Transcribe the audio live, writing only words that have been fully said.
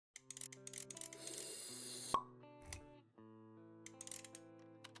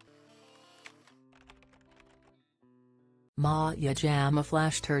Jama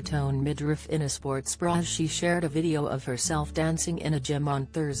flashed her toned midriff in a sports bra as she shared a video of herself dancing in a gym on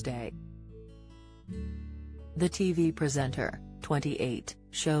Thursday. The TV presenter, 28,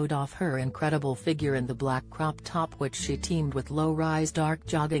 showed off her incredible figure in the black crop top which she teamed with low-rise dark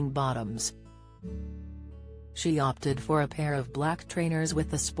jogging bottoms. She opted for a pair of black trainers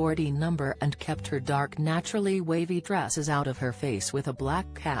with the sporty number and kept her dark naturally wavy dresses out of her face with a black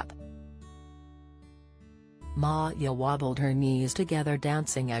cap. Maya wobbled her knees together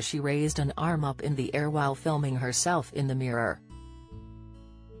dancing as she raised an arm up in the air while filming herself in the mirror.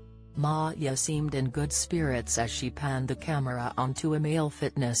 Maya seemed in good spirits as she panned the camera onto a male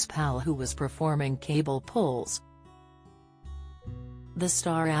fitness pal who was performing cable pulls. The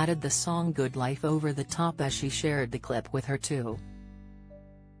star added the song Good Life over the top as she shared the clip with her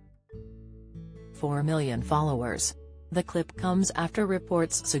 2.4 million followers. The clip comes after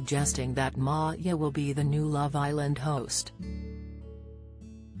reports suggesting that Maya will be the new Love Island host.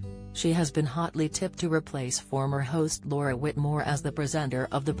 She has been hotly tipped to replace former host Laura Whitmore as the presenter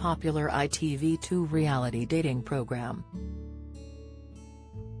of the popular ITV2 reality dating program.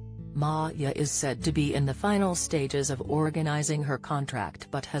 Maya is said to be in the final stages of organizing her contract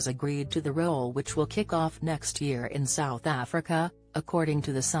but has agreed to the role which will kick off next year in South Africa, according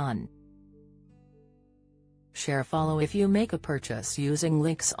to The Sun. Share follow if you make a purchase using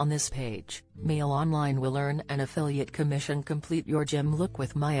links on this page. Mail Online will earn an affiliate commission. Complete your gym look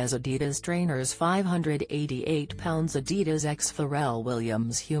with Maya's Adidas trainers. £588 Adidas x Pharrell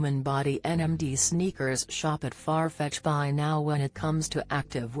Williams Human Body NMD sneakers. Shop at Farfetch. Buy now. When it comes to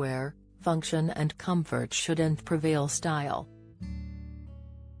activewear, function and comfort shouldn't prevail style.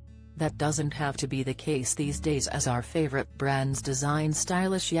 That doesn't have to be the case these days as our favorite brands design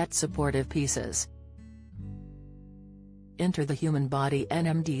stylish yet supportive pieces. Enter the Human Body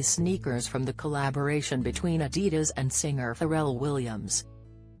NMD sneakers from the collaboration between Adidas and singer Pharrell Williams.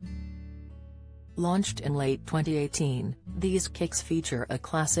 Launched in late 2018, these kicks feature a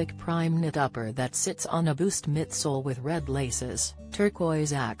classic prime knit upper that sits on a boost midsole with red laces,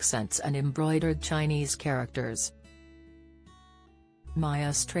 turquoise accents and embroidered Chinese characters.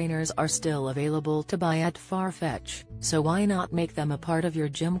 Maya's trainers are still available to buy at Farfetch, so why not make them a part of your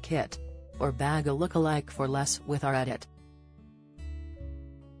gym kit? Or bag a lookalike for less with our edit.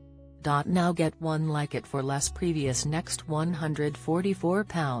 Now get one like it for less. Previous next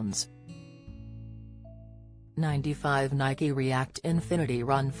 £144. 95 Nike React Infinity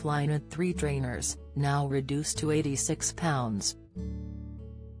Run Flyknit 3 trainers, now reduced to £86.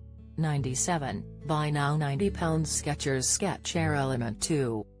 97, buy now. £90 Skechers Sketch Air Element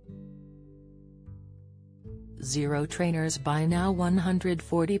 2. 0 trainers, buy now.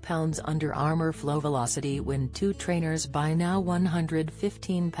 £140 Under Armour Flow Velocity Wind 2 trainers, buy now.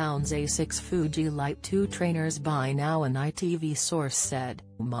 £115 A6 Fuji Light 2 trainers, buy now. An ITV source said,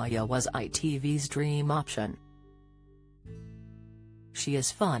 Maya was ITV's dream option. She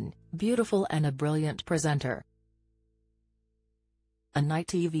is fun, beautiful and a brilliant presenter. An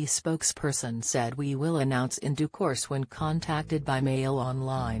ITV spokesperson said we will announce in due course when contacted by Mail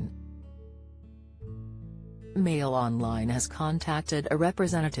Online. Mail Online has contacted a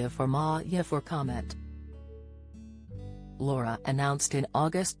representative for Maya for comment. Laura announced in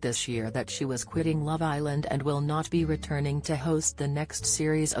August this year that she was quitting Love Island and will not be returning to host the next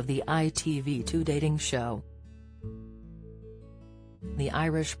series of the ITV2 dating show. The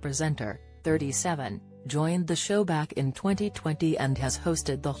Irish presenter, 37, joined the show back in 2020 and has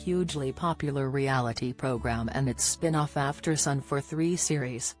hosted the hugely popular reality program and its spin-off After Sun for 3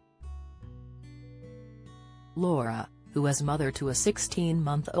 series. Laura, who is mother to a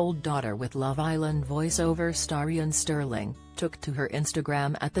 16-month-old daughter with Love Island voiceover star Ian Sterling, took to her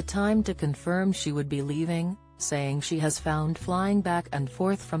Instagram at the time to confirm she would be leaving, saying she has found flying back and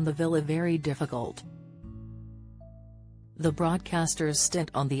forth from the villa very difficult. The broadcaster's stint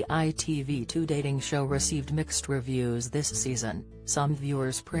on the ITV2 dating show received mixed reviews this season. Some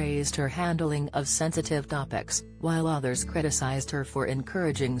viewers praised her handling of sensitive topics, while others criticized her for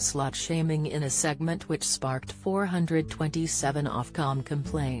encouraging slut-shaming in a segment which sparked 427 Ofcom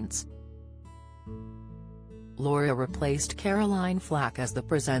complaints. Laura replaced Caroline Flack as the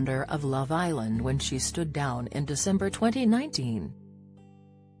presenter of Love Island when she stood down in December 2019.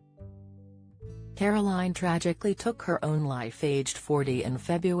 Caroline tragically took her own life aged 40 in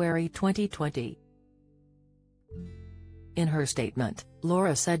February 2020. In her statement,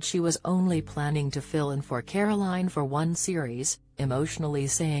 Laura said she was only planning to fill in for Caroline for one series, emotionally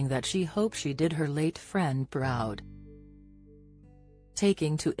saying that she hoped she did her late friend proud.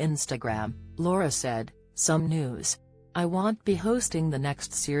 Taking to Instagram, Laura said, "Some news. I won't be hosting the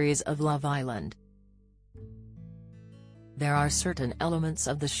next series of Love Island. There are certain elements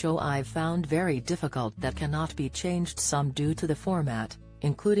of the show I've found very difficult that cannot be changed, some due to the format,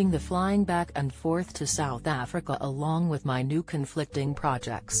 including the flying back and forth to South Africa along with my new conflicting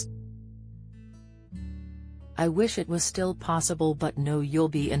projects. I wish it was still possible, but no, you'll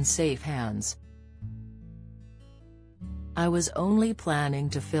be in safe hands. I was only planning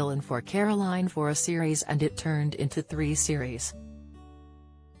to fill in for Caroline for a series and it turned into 3 series.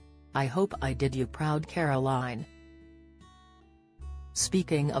 I hope I did you proud, Caroline.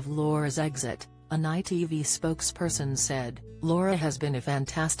 Speaking of Laura's exit, an ITV spokesperson said, "Laura has been a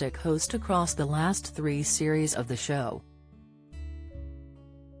fantastic host across the last 3 series of the show.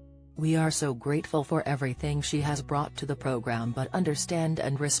 We are so grateful for everything she has brought to the program, but understand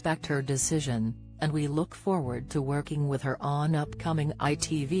and respect her decision, and we look forward to working with her on upcoming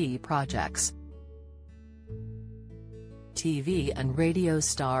ITV projects." TV and radio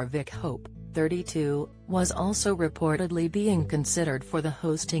star Vic Hope, 32, was also reportedly being considered for the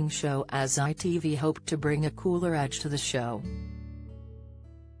hosting show as ITV hoped to bring a cooler edge to the show.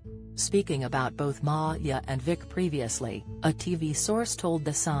 Speaking about both Maya and Vic previously, a TV source told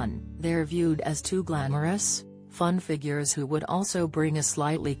The Sun, "They're viewed as 2 glamorous, fun figures who would also bring a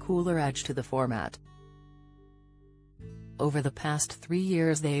slightly cooler edge to the format." Over the past 3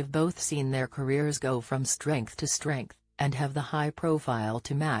 years they've both seen their careers go from strength to strength, and have the high profile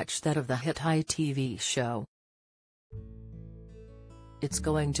to match that of the hit ITV show. It's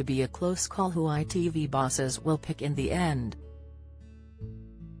going to be a close call who ITV bosses will pick in the end.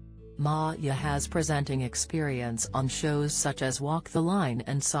 Maya has presenting experience on shows such as Walk the Line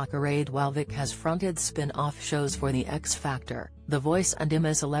and Soccerade, while Vic has fronted spin-off shows for The X Factor, The Voice and I'm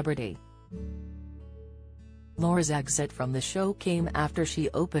a Celebrity. Laura's exit from the show came after she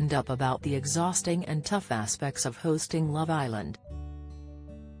opened up about the exhausting and tough aspects of hosting Love Island.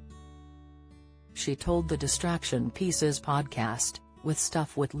 She told the Distraction Pieces podcast, "With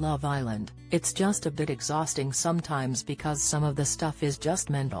stuff with Love Island, it's just a bit exhausting sometimes because some of the stuff is just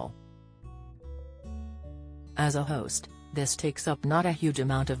mental. As a host, this takes up not a huge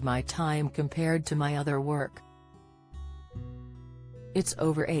amount of my time compared to my other work. It's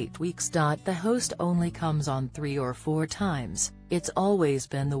over 8 weeks. The host only comes on 3 or 4 times, it's always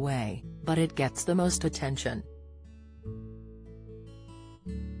been the way, but it gets the most attention.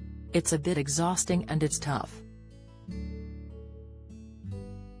 It's a bit exhausting and it's tough."